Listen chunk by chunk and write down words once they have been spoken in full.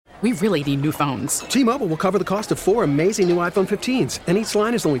We really need new phones. T-Mobile will cover the cost of 4 amazing new iPhone 15s, and each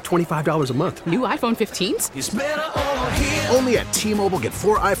line is only $25 a month. New iPhone 15s? It's better over here. Only at T-Mobile, get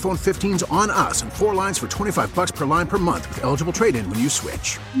 4 iPhone 15s on us and 4 lines for $25 per line per month with eligible trade-in when you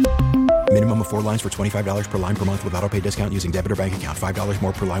switch. Minimum of 4 lines for $25 per line per month with autopay discount using debit or bank account. $5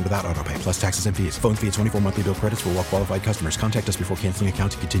 more per line without autopay, plus taxes and fees. Phone fee at 24 monthly bill credits for well-qualified customers. Contact us before canceling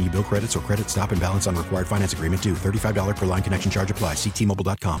account to continue bill credits or credit stop and balance on required finance agreement due. $35 per line connection charge applies. See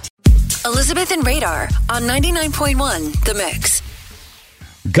T-Mobile.com. Elizabeth and Radar on 99.1 The Mix.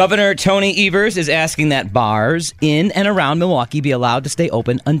 Governor Tony Evers is asking that bars in and around Milwaukee be allowed to stay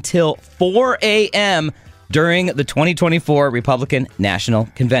open until 4 a.m. during the 2024 Republican National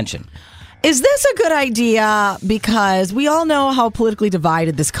Convention. Is this a good idea? Because we all know how politically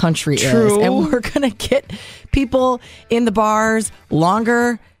divided this country is. And we're going to get people in the bars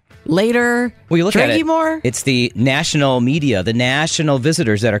longer, later, well, you look drinking at it, more. It's the national media, the national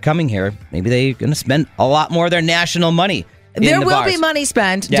visitors that are coming here. Maybe they're going to spend a lot more of their national money. There will bars. be money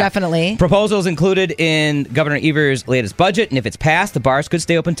spent, definitely. Proposals included in Governor Evers' latest budget, and if it's passed, the bars could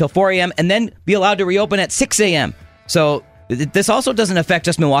stay open until 4 a.m. and then be allowed to reopen at 6 a.m. So this also doesn't affect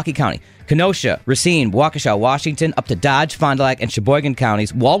just Milwaukee County. Kenosha, Racine, Waukesha, Washington, up to Dodge, Fond du Lac, and Sheboygan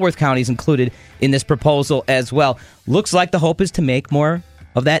counties. Walworth County is included in this proposal as well. Looks like the hope is to make more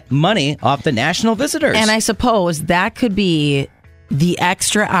of that money off the national visitors. And I suppose that could be the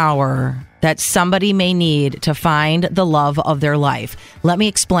extra hour that somebody may need to find the love of their life. Let me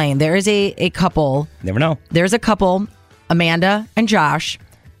explain. There is a couple. Never know. There's a couple, Amanda and Josh.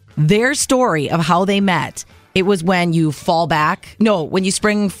 Their story of how they met, it was when you fall back. No, when you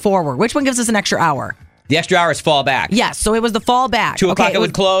spring forward. Which one gives us an extra hour? The extra hour is fall back. Yes, so it was the fall back. 2 o'clock it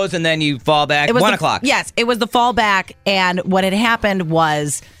would close, and then you fall back. 1 o'clock. Yes, it was the fall back. And what had happened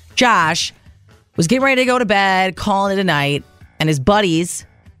was Josh was getting ready to go to bed, calling it a night, and his buddies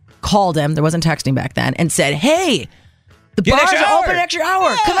called him. There wasn't texting back then, and said, "Hey, the bars are open an extra hour.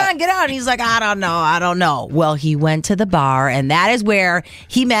 Yeah. Come on, get out." And he's like, I don't know. Well, he went to the bar, and that is where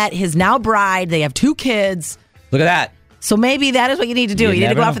he met his now bride. They have 2 kids. Look at that. So maybe that is what you need to do. You need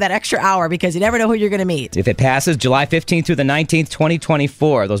to go out for that extra hour because you never know who you're going to meet. If it passes July 15th through the 19th,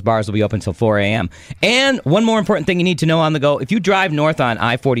 2024, those bars will be open until 4 a.m. And one more important thing you need to know on the go. If you drive north on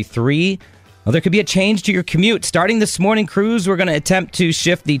I-43, well, there could be a change to your commute. Starting this morning, crews were going to attempt to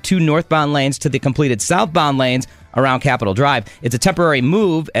shift the 2 northbound lanes to the completed southbound lanes around Capitol Drive. It's a temporary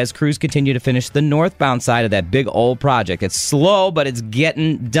move as crews continue to finish the northbound side of that big old project. It's slow, but it's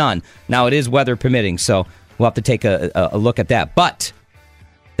getting done. Now, it is weather permitting, so we'll have to take a look at that. But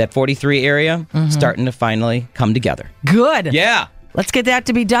that 43 area starting to finally come together. Good. Yeah. Let's get that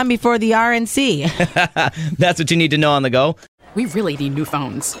to be done before the RNC. That's what you need to know on the go. We really need new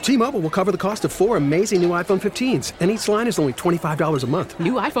phones. T-Mobile will cover the cost of 4 amazing new iPhone 15s, and each line is only $25 a month.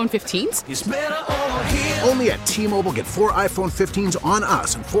 New iPhone 15s? It's better over here. Only at T-Mobile, get 4 iPhone 15s on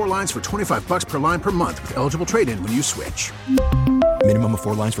us and 4 lines for $25 per line per month with eligible trade-in when you switch. Minimum of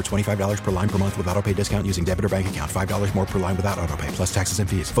 4 lines for $25 per line per month with autopay discount using debit or bank account. $5 more per line without autopay, plus taxes and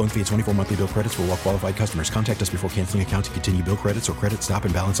fees. Phone fee at 24 monthly bill credits for well-qualified customers. Contact us before canceling account to continue bill credits or credit stop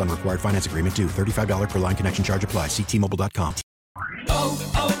and balance on required finance agreement due. $35 per line connection charge applies. See T-Mobile.com.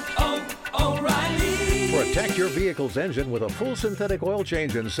 O'Reilly. Protect your vehicle's engine with a full synthetic oil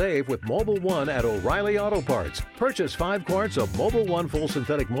change and save with Mobil 1 at O'Reilly Auto Parts. Purchase 5 quarts of Mobil 1 full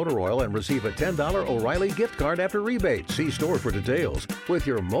synthetic motor oil and receive a $10 O'Reilly gift card after rebate. See store for details. With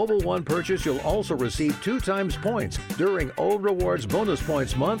your Mobil 1 purchase, you'll also receive 2 times points during O Rewards Bonus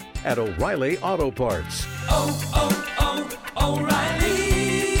Points Month at O'Reilly Auto Parts.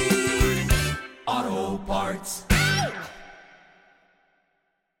 O'Reilly Auto Parts.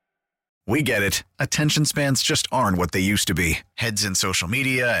 We get it. Attention spans just aren't what they used to be. Heads in social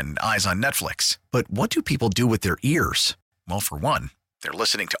media and eyes on Netflix. But what do people do with their ears? Well, for one, they're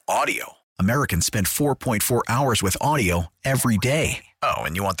listening to audio. Americans spend 4.4 hours with audio every day. Oh,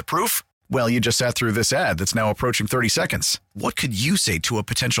 and you want the proof? Well, you just sat through this ad that's now approaching 30 seconds. What could you say to a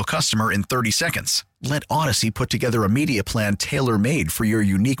potential customer in 30 seconds? Let Odyssey put together a media plan tailor-made for your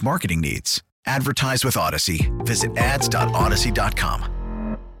unique marketing needs. Advertise with Odyssey. Visit ads.odyssey.com.